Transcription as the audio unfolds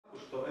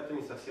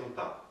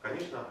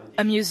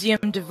A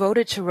museum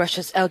devoted to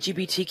Russia's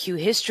LGBTQ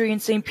history in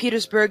St.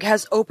 Petersburg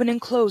has opened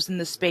and closed in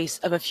the space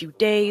of a few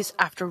days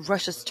after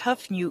Russia's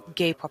tough new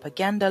gay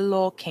propaganda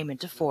law came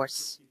into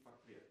force.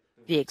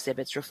 The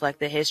exhibits reflect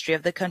the history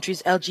of the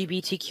country's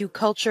LGBTQ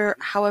culture.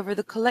 However,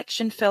 the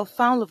collection fell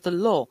foul of the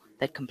law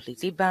that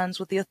completely bans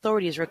what the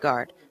authorities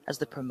regard as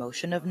the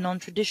promotion of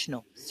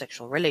non-traditional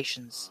sexual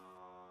relations.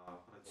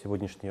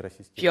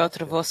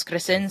 Pyotr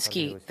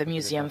Voskresensky, the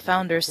museum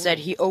founder, said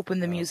he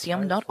opened the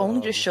museum not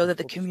only to show that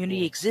the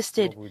community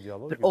existed,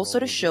 but also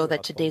to show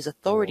that today's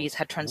authorities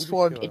had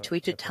transformed into a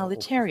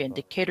totalitarian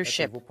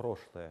dictatorship.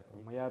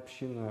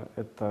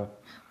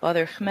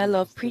 Father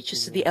Khmelov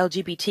preaches to the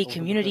LGBT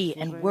community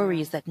and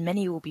worries that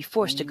many will be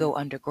forced to go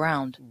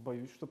underground.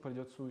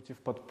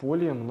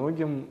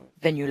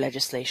 The new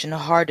legislation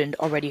hardened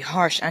already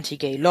harsh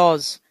anti-gay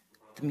laws.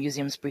 The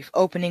museum's brief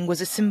opening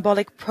was a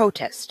symbolic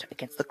protest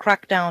against the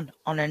crackdown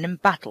on an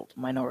embattled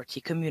minority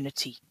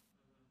community.